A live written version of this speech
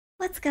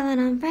What's going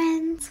on,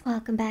 friends?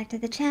 Welcome back to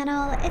the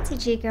channel. It's your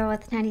G-Girl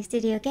with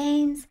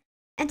tinystudiogames,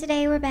 and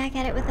today we're back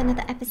at it with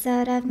another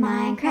episode of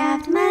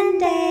Minecraft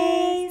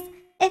Mondays!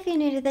 If you're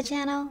new to the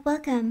channel,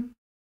 welcome.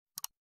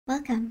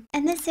 Welcome.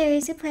 In this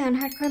series, we play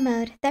on hardcore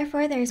mode,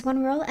 therefore there is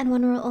one rule and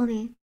one rule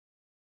only.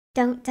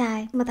 Don't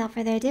die. Without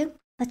further ado,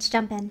 let's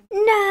jump in.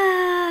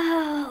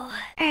 No!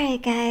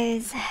 Alright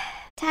guys,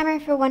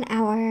 timer for 1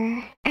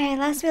 hour. Alright,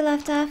 last we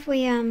left off,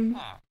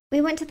 we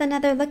went to the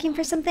nether looking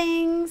for some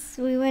things.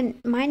 We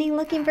went mining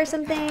looking for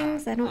some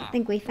things. I don't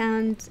think we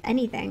found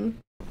anything.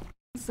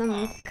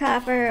 Some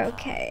copper,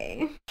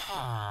 okay.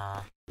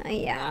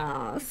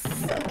 Yes.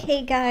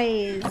 Okay,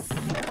 guys.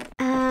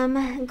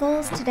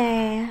 Goals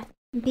today.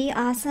 Be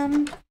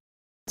awesome.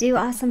 Do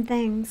awesome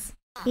things.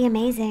 Be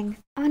amazing.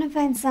 I want to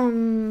find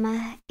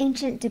some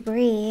ancient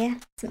debris.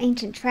 Some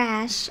ancient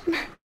trash.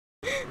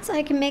 So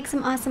I can make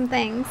some awesome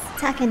things.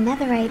 Talking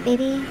netherite,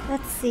 baby.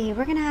 Let's see.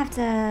 We're gonna have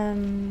to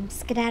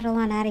skedaddle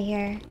on out of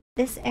here.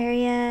 This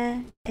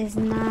area is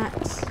not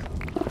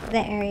the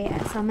area,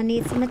 so I'm gonna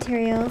need some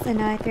materials. I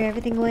know I threw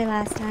everything away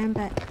last time,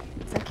 but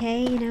it's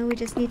okay. You know, we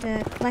just need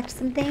to collect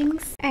some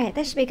things. Alright,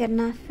 that should be good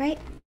enough, right?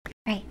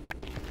 Right.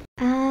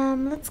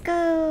 Let's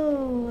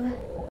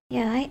go.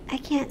 Yeah, I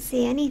can't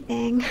see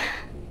anything.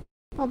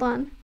 Hold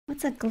on.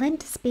 What's a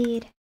glint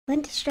speed?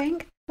 Glint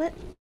strength? What?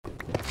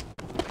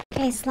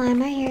 Okay,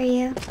 slime, I hear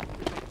you.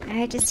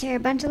 I just hear a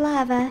bunch of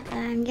lava.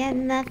 I'm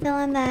getting that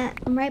feeling that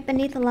I'm right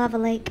beneath a lava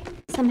lake.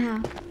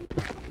 Somehow.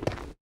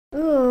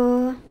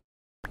 Ooh.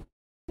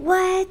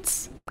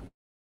 What?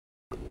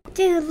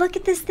 Dude, look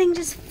at this thing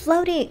just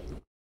floating.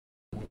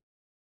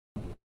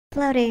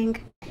 Floating.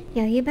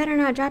 Yo, you better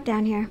not drop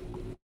down here.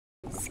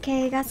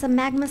 Okay, got some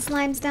magma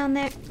slimes down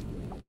there.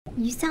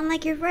 You sound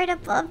like you're right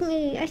above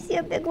me. I see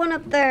a big one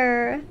up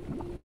there.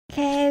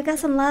 Okay, we got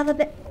some lava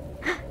bit.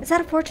 Is that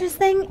a fortress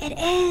thing? It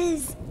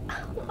is!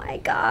 Oh my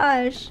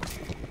gosh.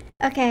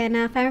 Okay,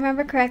 now if I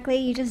remember correctly,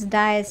 you just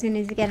die as soon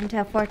as you get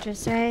into a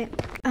fortress, right?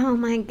 Oh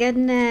my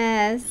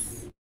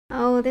goodness.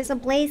 Oh, there's a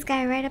blaze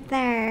guy right up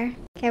there.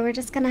 Okay, we're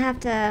just gonna have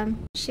to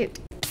shoot.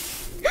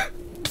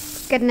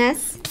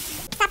 Goodness.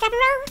 Stop, drop, and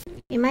roll.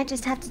 You might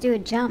just have to do a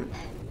jump.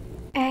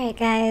 Alright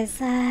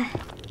guys,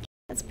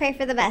 let's pray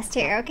for the best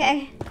here,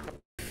 okay?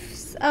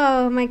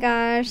 Oh my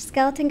gosh,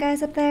 skeleton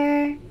guys up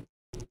there.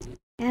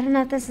 I don't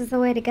know if this is the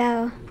way to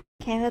go.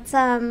 Okay, let's,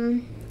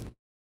 hold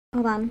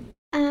on.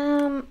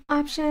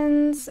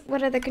 Options,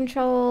 what are the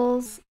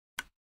controls?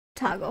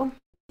 Toggle.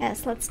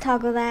 Yes, let's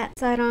toggle that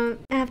so I don't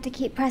have to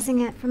keep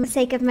pressing it for the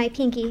sake of my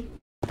pinky.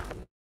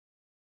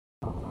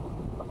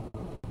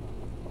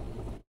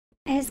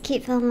 I just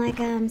keep feeling like,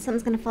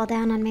 something's gonna fall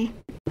down on me.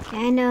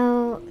 Okay, I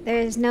know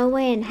there's no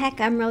way in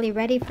heck I'm really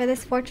ready for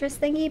this fortress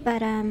thingy,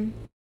 but,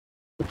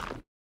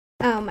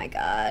 oh my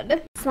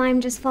god.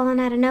 Slime just falling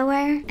out of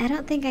nowhere. I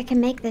don't think I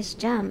can make this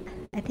jump.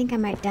 I think I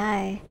might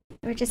die.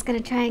 We're just gonna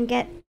try and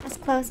get as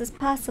close as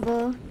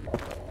possible.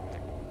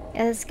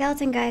 Yeah, the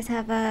skeleton guys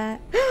have a...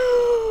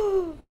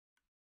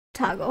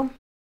 toggle.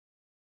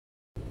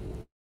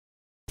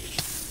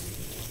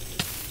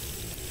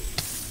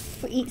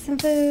 We'll eat some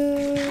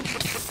food.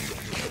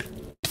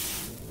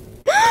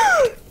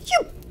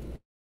 You!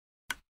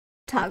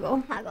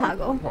 Toggle.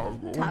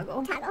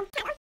 Toggle.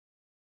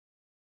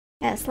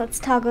 Yes, let's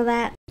toggle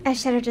that. I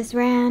should have just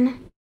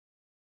ran.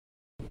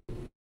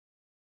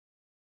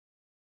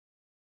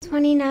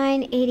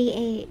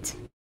 2988.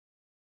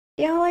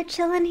 Y'all are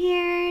chilling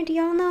here? Do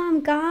y'all know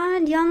I'm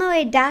gone? Do y'all know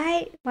I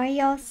died? Why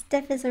y'all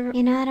stiff as a...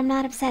 You know what? I'm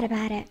not upset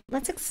about it.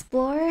 Let's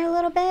explore a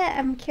little bit.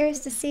 I'm curious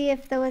to see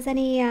if there was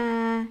any,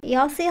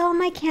 Y'all see all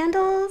my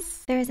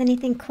candles? If there was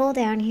anything cool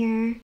down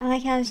here. I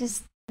like how it's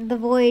just the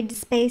void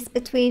space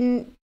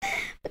between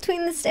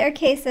the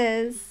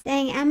staircases.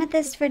 Dang,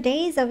 amethyst for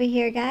days over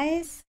here,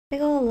 guys.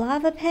 Big ol'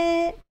 lava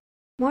pit.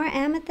 More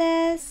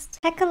amethyst.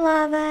 Hecka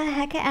lava,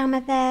 hecka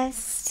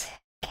amethyst.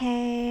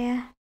 Okay.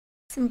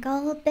 Some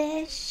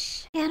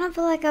goldfish. Yeah, I don't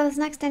feel like I was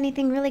next to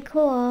anything really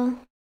cool.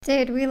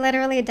 Dude, we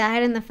literally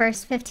died in the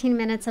first 15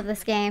 minutes of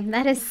this game.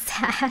 That is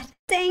sad.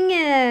 Dang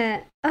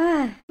it.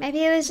 Ugh.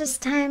 Maybe it was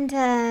just time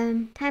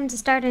to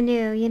start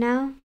anew, you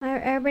know?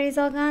 Everybody's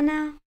all gone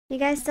now? You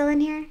guys still in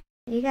here?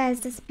 You guys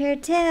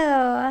disappeared too.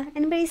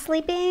 Anybody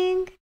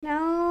sleeping?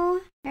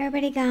 No?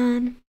 Everybody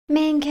gone.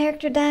 Main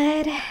character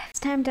died. It's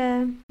time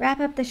to wrap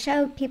up the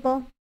show,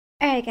 people.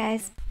 Alright,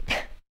 guys.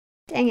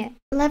 Dang it.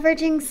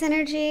 Leveraging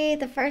synergy,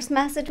 the first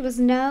message was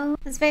no.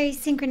 It was very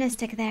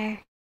synchronistic there.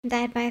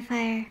 Died by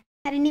fire.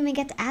 I didn't even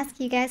get to ask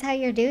you guys how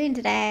you're doing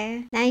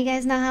today. Now you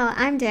guys know how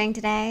I'm doing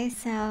today,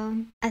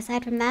 so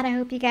aside from that, I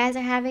hope you guys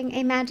are having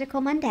a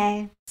magical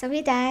Monday. So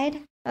we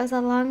died. That was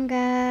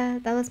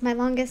that was my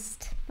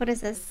longest, what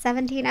is this,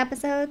 17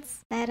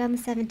 episodes? Died on the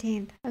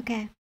 17th.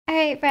 Okay.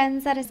 Alright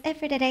friends, that is it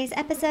for today's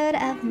episode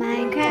of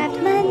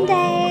Minecraft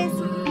Mondays.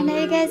 I know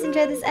you guys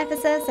enjoyed this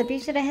episode, so be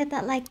sure to hit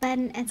that like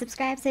button and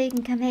subscribe so you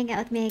can come hang out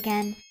with me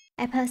again.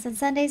 I post on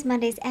Sundays,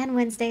 Mondays, and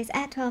Wednesdays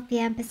at 12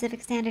 p.m.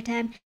 Pacific Standard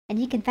Time, and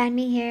you can find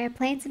me here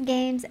playing some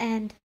games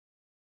and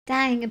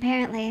dying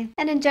apparently,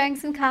 and enjoying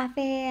some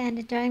coffee and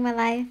enjoying my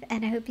life,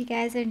 and I hope you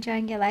guys are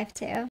enjoying your life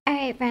too.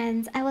 Alright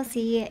friends, I will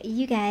see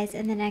you guys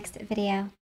in the next video.